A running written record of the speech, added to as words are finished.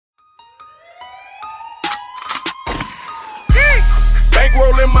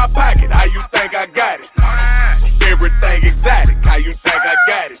in my pocket, how you think I got it? Everything exotic, how you think I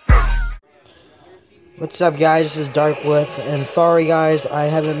got it? What's up, guys? This is Dark Wolf, and sorry guys, I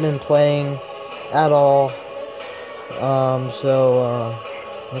haven't been playing at all. Let's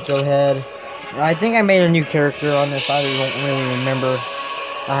go ahead. I think I made a new character on this. I don't really remember.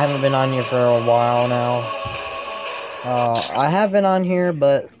 I haven't been on here for a while now. I have been on here,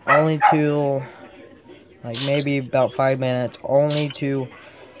 but only to, like, maybe about 5 minutes, only to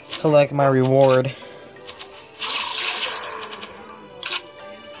collect my reward.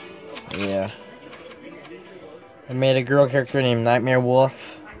 Yeah. I made a girl character named Nightmare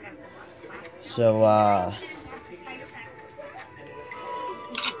Wolf. So,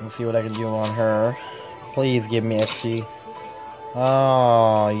 let's see what I can do on her. Please give me XP.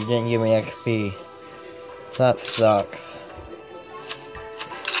 Oh, you didn't give me XP. That sucks.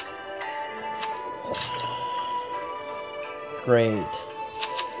 Great.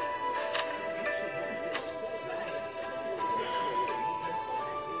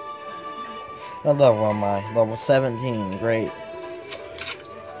 What level am I? Level 17. Great.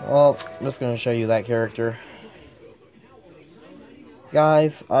 Well, I'm just going to show you that character.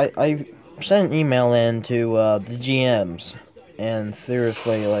 Guys, I sent an email in to the GMs. And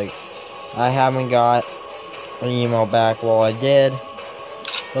seriously, like, I haven't got an email back. Well, I did.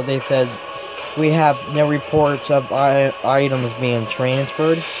 But they said, we have no reports of items being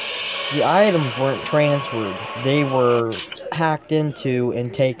transferred. The items weren't transferred. They were hacked into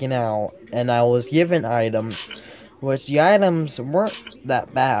and taken out. And I was given items, which the items weren't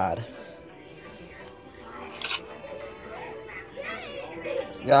that bad.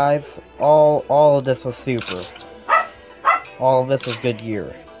 Guys, all of this was super. All of this was good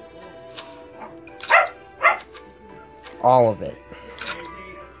gear. All of it.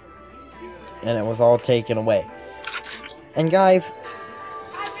 And it was all taken away. And guys,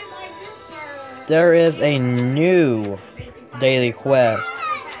 there is a new daily quest.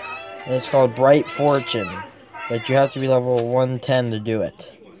 It's called Bright Fortune. But you have to be level 110 to do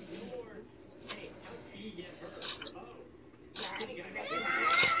it.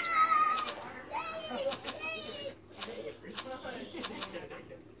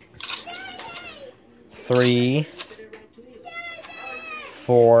 Three,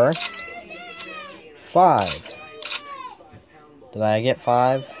 4, 5. Did I get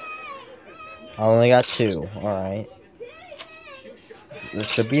 5? I only got 2. Alright. There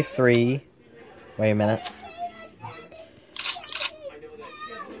should be 3. Wait a minute.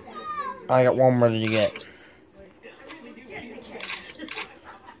 I got 1 more to get.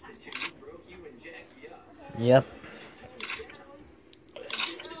 Yep.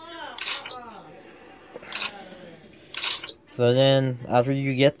 So then, after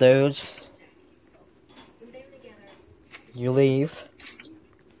you get those, you leave.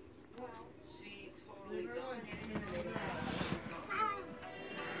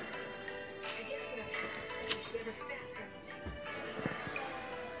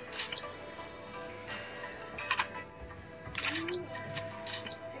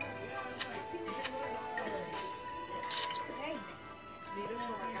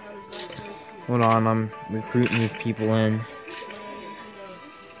 Hold on, I'm recruiting these people in.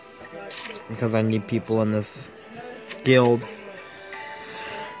 Because I need people in this guild.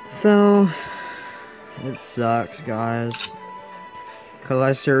 So, it sucks, guys. Because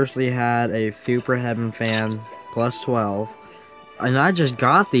I seriously had a Super Heaven Fan plus 12. And I just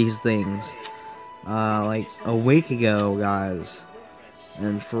got these things. Like a week ago, guys.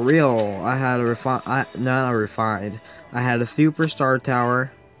 And for real, I had a I had a Super Star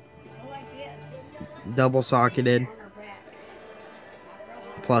Tower. Double socketed.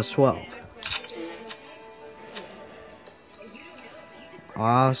 Plus 12.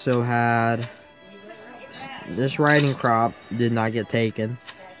 I also had this riding crop did not get taken.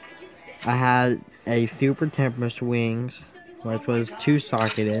 I had a Super Tempest Wings, which was 2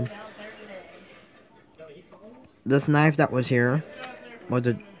 socketed. This knife that was here was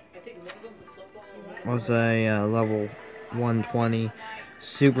a level 120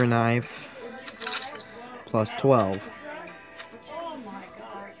 super knife plus 12.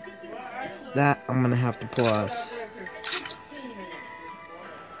 That I'm gonna have to plus.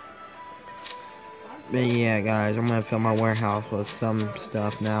 But yeah, guys, I'm gonna fill my warehouse with some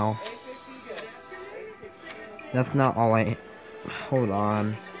stuff now. That's not all I... Hold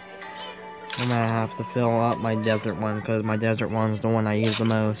on. I'm gonna have to fill up my desert one, because my desert one's the one I use the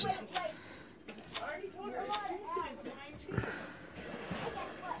most.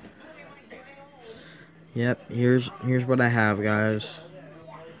 Yep, here's what I have, guys.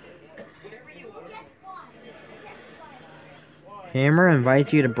 Hammer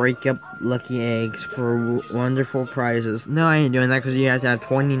invites you to break up lucky eggs for wonderful prizes. No, I ain't doing that because you have to have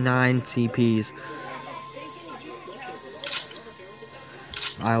 29 CPs.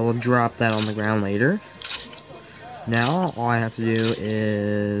 I will drop that on the ground later. Now, all I have to do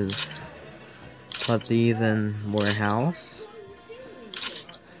is put these in warehouse.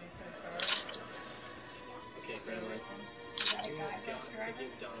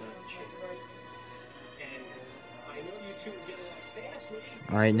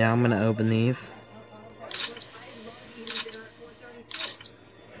 Alright, now I'm going to open these.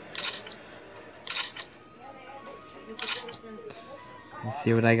 Let's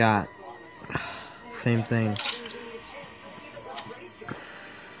see what I got. Same thing.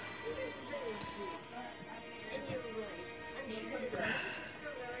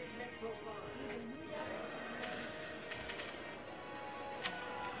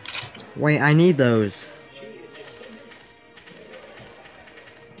 Wait, I need those.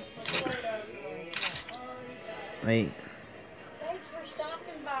 Wait. Thanks for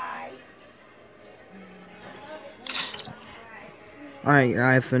stopping by. Alright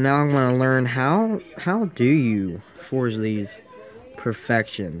guys, so now I'm gonna learn how do you forge these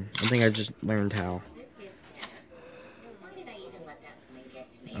perfection. I think I just learned how.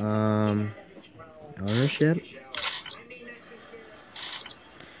 Ownership.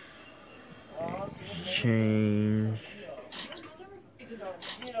 Exchange.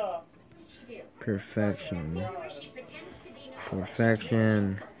 Perfection.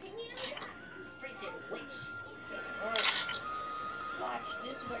 Perfection. Watch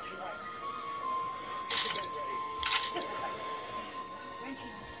this what you want. When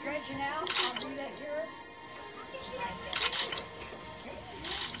she's stretching out, I'll do that to her.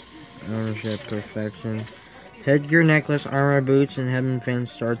 Ownership, perfection. Headgear, necklace, armor, boots, and heaven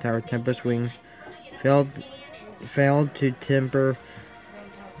fans, star tower, tempest wings. Failed to temper.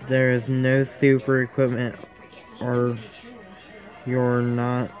 There is no super equipment, or you're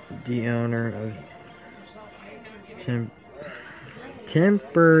not the owner of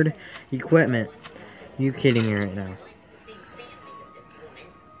tempered equipment. You kidding me right now?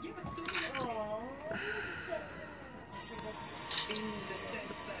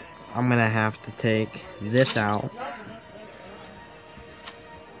 I'm gonna have to take this out.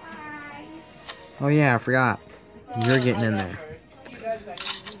 Oh yeah, I forgot. You're getting in there.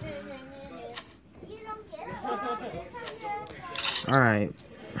 Alright.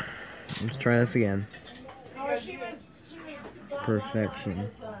 Let's try this again. Perfection.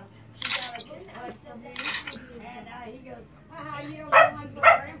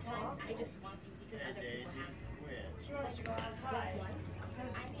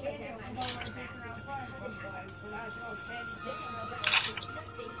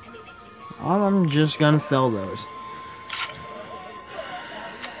 I'm just gonna sell those.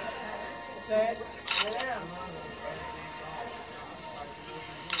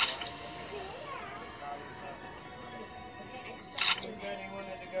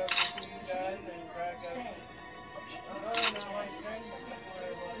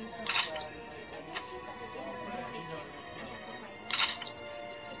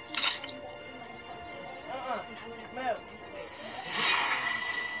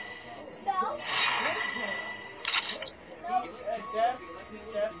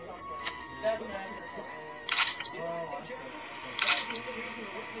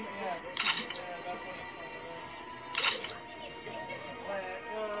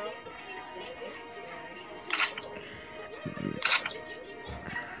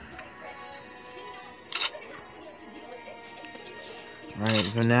 Alright,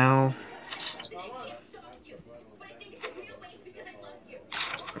 so now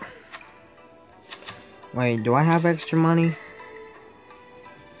wait, do I have extra money?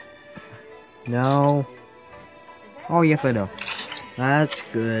 No. Oh, yes I do.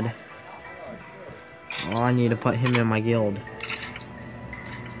 That's good. Oh, I need to put him in my guild.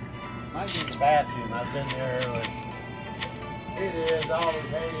 I get the bathroom. I've been there early. It is always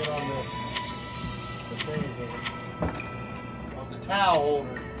hanging on the thing here. On the towel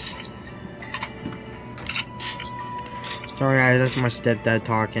holder. Sorry guys, that's my stepdad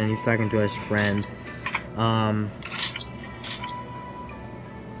talking. He's talking to his friend.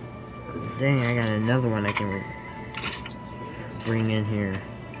 Dang, I got another one I can bring in here.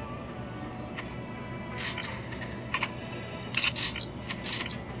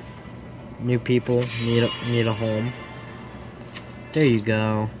 New people need a home. There you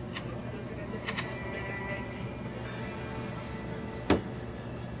go.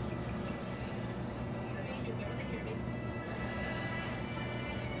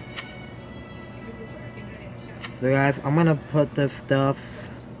 So guys, I'm gonna put this stuff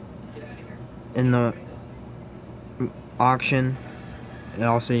in the auction, and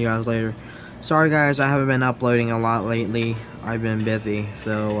I'll see you guys later. Sorry guys, I haven't been uploading a lot lately. I've been busy,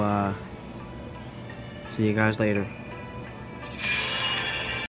 so see you guys later.